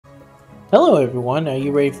Hello everyone, are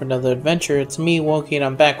you ready for another adventure? It's me, Wokey, and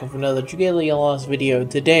I'm back with another Dragalia Lost video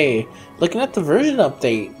today. Looking at the version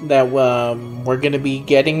update that we're going to be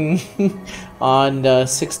getting on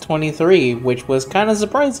 6.23, which was kind of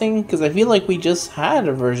surprising because I feel like we just had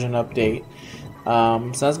a version update.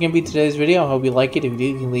 So that's going to be today's video. I hope you like it. If you do,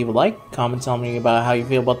 you can leave a like, comment telling me about how you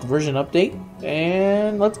feel about the version update,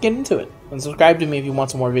 and let's get into it. And subscribe to me if you want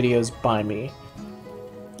some more videos by me.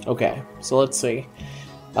 Okay, so let's see.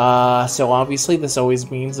 So obviously this always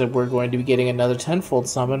means that we're going to be getting another tenfold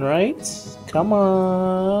summon, right? Come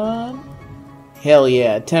on! Hell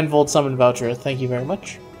yeah, tenfold summon voucher, thank you very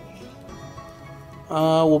much.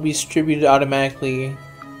 Will be distributed automatically.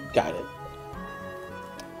 Got it.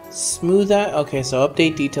 Smooth out, okay, so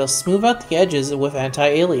update details. Smooth out the edges with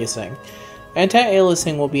anti-aliasing.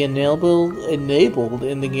 Anti-aliasing will be enabled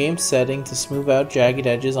in the game setting to smooth out jagged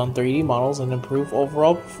edges on 3D models and improve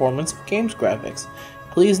overall performance of game's graphics.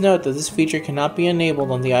 Please note that this feature cannot be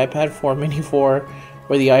enabled on the iPad 4 Mini 4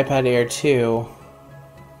 or the iPad Air 2.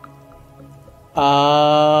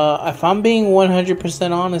 If I'm being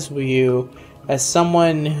 100% honest with you, as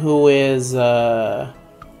someone who is not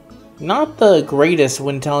the greatest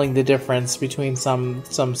when telling the difference between some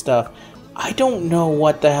stuff, I don't know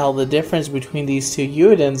what the hell the difference between these two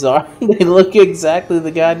Udens are. They look exactly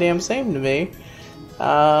the goddamn same to me.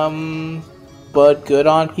 But good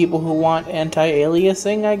on people who want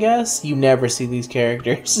anti-aliasing, I guess. You never see these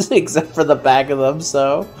characters except for the back of them,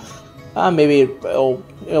 so maybe it'll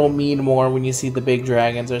mean more when you see the big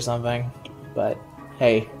dragons or something. But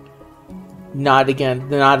hey, not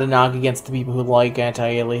a knock against the people who like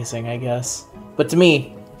anti-aliasing, I guess. But to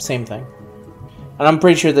me, same thing. And I'm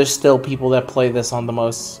pretty sure there's still people that play this on the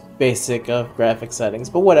most basic of graphic settings.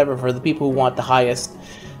 But whatever, for the people who want the highest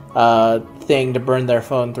thing to burn their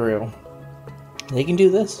phone through, they can do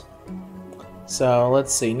this. So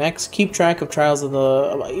let's see. Next, keep track of trials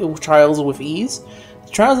with ease.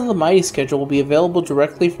 The Trials of the Mighty schedule will be available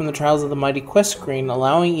directly from the Trials of the Mighty quest screen,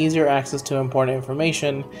 allowing easier access to important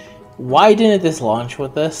information. Why didn't this launch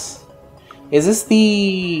with this? Is this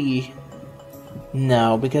the...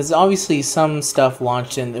 No, because obviously some stuff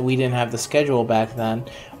launched and we didn't have the schedule back then.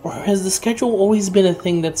 Or has the schedule always been a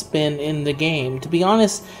thing that's been in the game? To be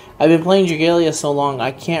honest, I've been playing Dragalia so long,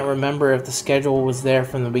 I can't remember if the schedule was there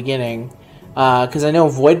from the beginning. Because I know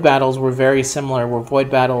Void Battles were very similar, where Void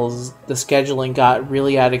Battles, the scheduling got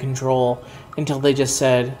really out of control until they just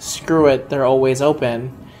said, screw it, they're always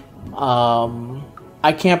open.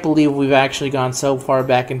 I can't believe we've actually gone so far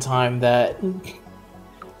back in time that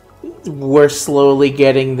we're slowly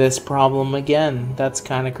getting this problem again. That's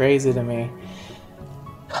kind of crazy to me.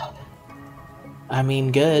 I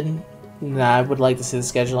mean, good. Nah, I would like to see the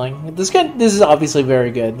scheduling. This is obviously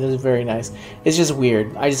very good. This is very nice. It's just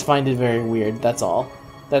weird. I just find it very weird. That's all.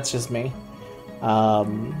 That's just me.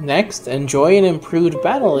 Next, enjoy an improved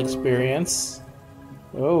battle experience.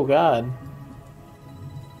 Oh god.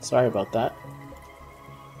 Sorry about that.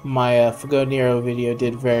 My Fago Nero video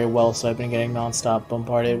did very well, so I've been getting non-stop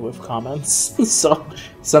bombarded with comments. So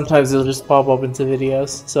sometimes it'll just pop up into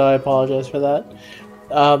videos, so I apologize for that.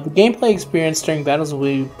 The gameplay experience during battles will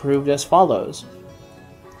be improved as follows.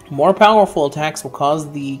 More powerful attacks will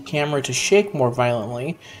cause the camera to shake more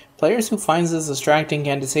violently. Players who find this distracting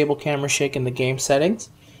can disable camera shake in the game settings.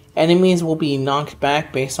 Enemies will be knocked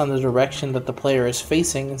back based on the direction that the player is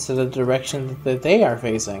facing instead of the direction that they are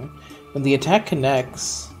facing. When the attack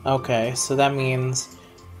connects... Okay, so that means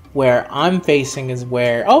where I'm facing is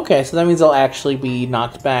where... Okay, so that means I'll actually be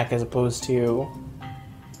knocked back as opposed to...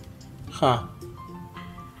 Huh.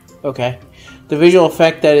 Okay. The visual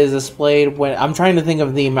effect that is displayed when... I'm trying to think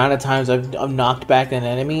of the amount of times I've knocked back an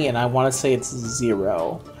enemy, and I want to say it's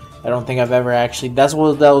 0. I don't think I've ever actually... That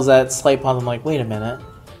was that slight pause. I'm like, wait a minute.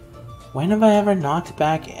 When have I ever knocked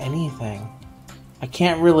back anything? I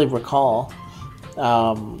can't really recall.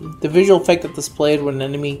 The visual effect that's displayed when an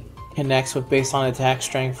enemy connects with based on attack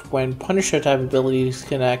strength when Punisher type abilities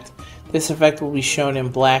connect. This effect will be shown in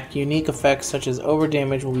black. Unique effects such as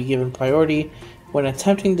overdamage will be given priority when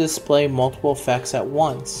attempting to display multiple effects at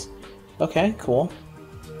once. Okay, cool.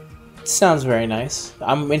 Sounds very nice.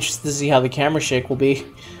 I'm interested to see how the camera shake will be.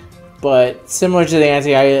 But similar to the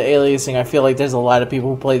anti-aliasing, I feel like there's a lot of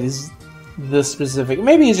people who play this specific...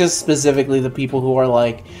 Maybe it's just specifically the people who are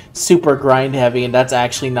like super grind heavy, and that's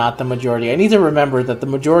actually not the majority. I need to remember that the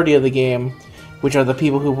majority of the game, which are the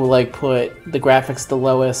people who will like put the graphics the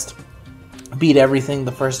lowest, beat everything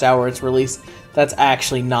the first hour it's released, that's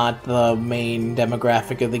actually not the main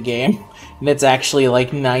demographic of the game. And it's actually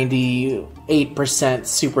like 98%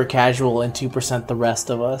 super casual and 2% the rest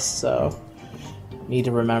of us, so need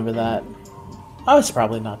to remember that. Oh, it's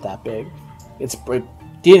probably not that big. It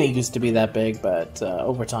didn't used to be that big, but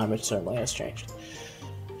over time it certainly has changed.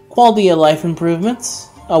 Quality of life improvements.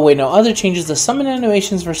 Oh wait, no. Other changes. The summon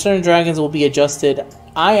animations for certain dragons will be adjusted.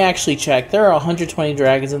 I actually checked. There are 120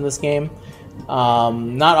 dragons in this game.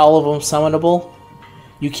 Not all of them summonable.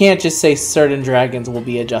 You can't just say certain dragons will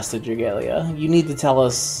be adjusted, Dragalia. You need to tell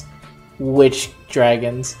us which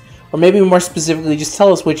dragons. Or maybe more specifically, just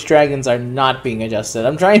tell us which dragons are not being adjusted.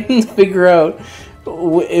 I'm trying to figure out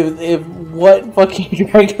if what fucking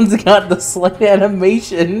dragons got the slight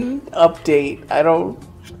animation update. I don't...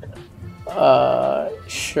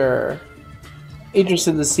 Sure.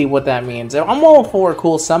 Interested to see what that means. I'm all for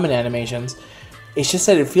cool summon animations. It's just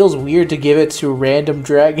that it feels weird to give it to random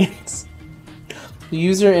dragons. The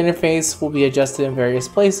user interface will be adjusted in various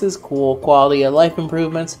places. Cool quality of life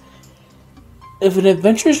improvements. If an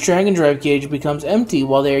adventurer's Dragon Drive gauge becomes empty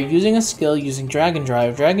while they are using a skill using Dragon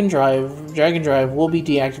Drive will be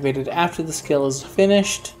deactivated after the skill is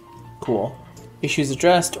finished. Cool. Issues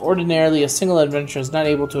addressed. Ordinarily, a single adventurer is not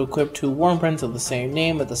able to equip 2 Worm Prints of the same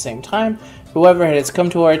name at the same time. However, it has come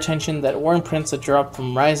to our attention that Worm Prints that drop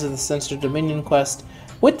from Rise of the Sinister Dominion quest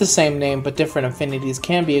with the same name but different affinities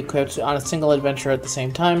can be equipped on a single adventurer at the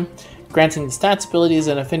same time, granting the stats, abilities,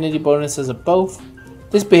 and affinity bonuses of both.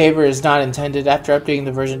 This behavior is not intended. After updating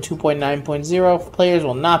the version 2.9.0, players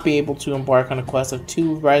will not be able to embark on a quest of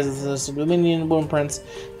 2 Rise of the Sinister Dominion Worm Prints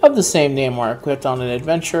of the same name are equipped on an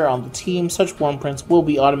adventure on the team. Such Worm Prints will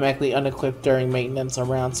be automatically unequipped during maintenance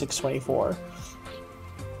around 624.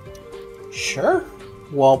 Sure.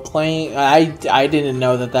 While playing, I didn't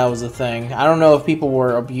know that that was a thing. I don't know if people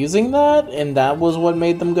were abusing that, and that was what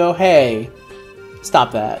made them go, hey,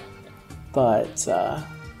 stop that. But,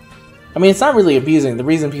 I mean, it's not really abusing. The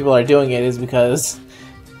reason people are doing it is because,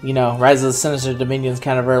 you know, Rise of the Sinister Dominion is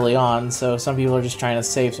kind of early on, so some people are just trying to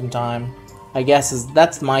save some time. I guess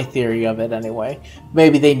that's my theory of it anyway.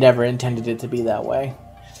 Maybe they never intended it to be that way.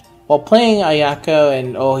 While playing Ayako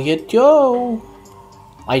and Ohito,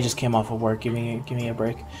 I just came off of work, give me a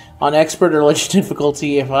break. On Expert or Legend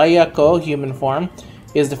difficulty, if Ayako, human form,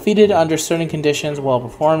 is defeated under certain conditions while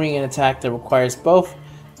performing an attack that requires both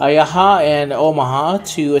Ayaha and Omaha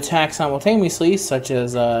to attack simultaneously, such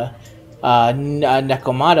as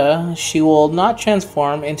Nekomata, she will not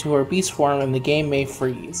transform into her beast form and the game may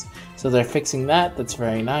freeze. So they're fixing that, that's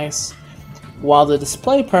very nice. While the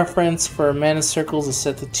display preference for mana circles is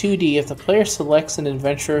set to 2D, if the player selects an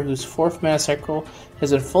adventurer whose 4th mana circle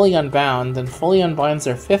has been fully unbound, then fully unbinds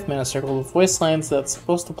their 5th mana circle, the voice lines that's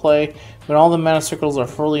supposed to play when all the mana circles are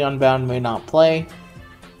fully unbound may not play.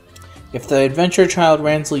 If the adventurer child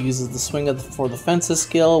Ransel uses the Swing for the Fences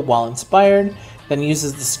skill while inspired, then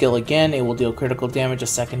uses the skill again, it will deal critical damage a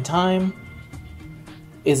second time.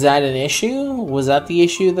 Is that an issue? Was that the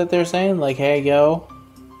issue that they're saying? Like, hey, yo.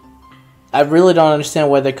 I really don't understand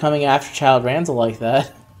why they're coming after Child Ransel like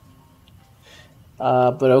that.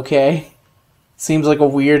 But okay. Seems like a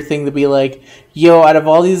weird thing to be like, yo, out of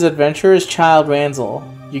all these adventurers, Child Ransel,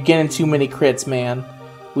 you're getting too many crits, man.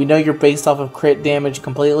 We know you're based off of crit damage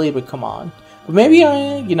completely, but come on. But maybe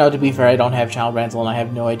you know, to be fair, I don't have Child Ransel and I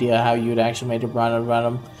have no idea how you'd actually make it run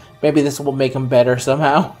him. Maybe this will make him better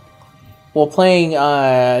somehow. While playing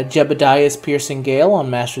Jebediah's Piercing Gale on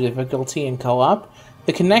Master Difficulty in co-op,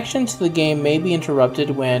 the connection to the game may be interrupted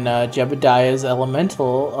when Jebediah's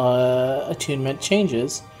Elemental attunement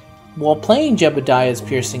changes. While playing Jebediah's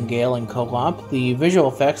Piercing Gale in co-op, the visual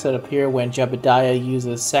effects that appear when Jebediah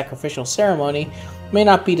uses Sacrificial Ceremony may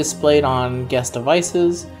not be displayed on guest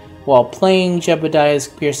devices. While playing Jebediah's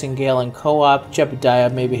Piercing Gale in co-op,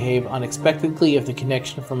 Jebediah may behave unexpectedly if the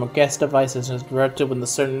connection from a guest device is interrupted when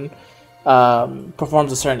the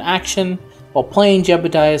performs a certain action. While playing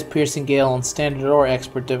Jebediah's Piercing Gale on Standard or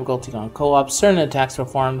Expert difficulty on co-op, certain attacks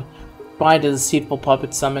performed by the deceitful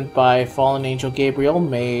puppet summoned by Fallen Angel Gabriel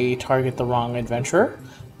may target the wrong adventurer.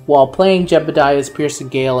 While playing Jebediah's Piercing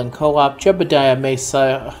Gale in co-op, Jebediah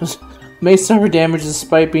may suffer damage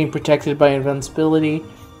despite being protected by invincibility.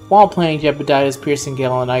 While playing Jebediah's Piercing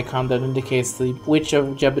Gale, an icon that indicates which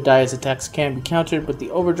of Jebediah's attacks can be countered with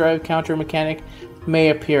the overdrive counter mechanic may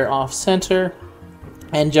appear off-center.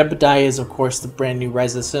 And Jebediah is, of course, the brand new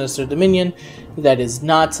Rise of the Sinister Dominion that is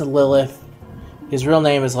not Lilith. His real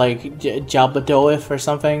name is like Jalbadoif or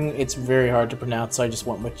something. It's very hard to pronounce, so I just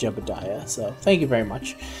went with Jebediah. So thank you very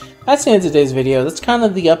much. That's the end of today's video. That's kind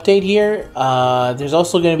of the update here. There's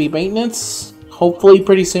also going to be maintenance. Hopefully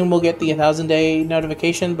pretty soon we'll get the 1,000-day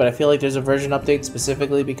notification, but I feel like there's a version update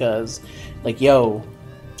specifically because, like, yo,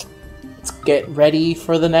 let's get ready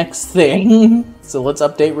for the next thing. So let's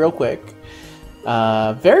update real quick.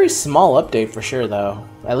 Very small update for sure, though.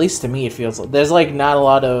 At least to me, it feels like there's like not a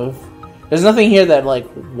lot of. There's nothing here that like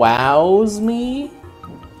wows me.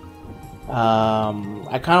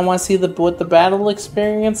 I kind of want to see what the battle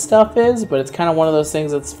experience stuff is, but it's kind of one of those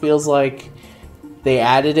things that feels like they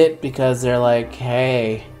added it because they're like,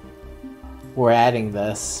 hey, we're adding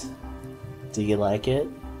this. Do you like it?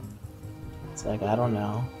 It's like, I don't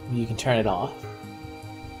know. You can turn it off.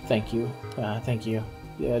 Thank you. Thank you.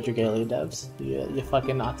 Yeah, Dragalia devs. You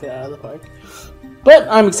fucking knocked it out of the park. But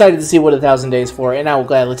I'm excited to see what 1,000 days for, and I will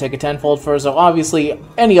gladly take a tenfold for. So obviously,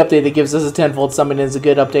 any update that gives us a tenfold summon is a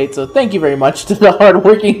good update. So thank you very much to the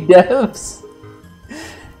hardworking devs.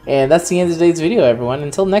 And that's the end of today's video, everyone.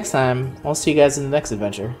 Until next time, I'll see you guys in the next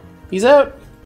adventure. Peace out!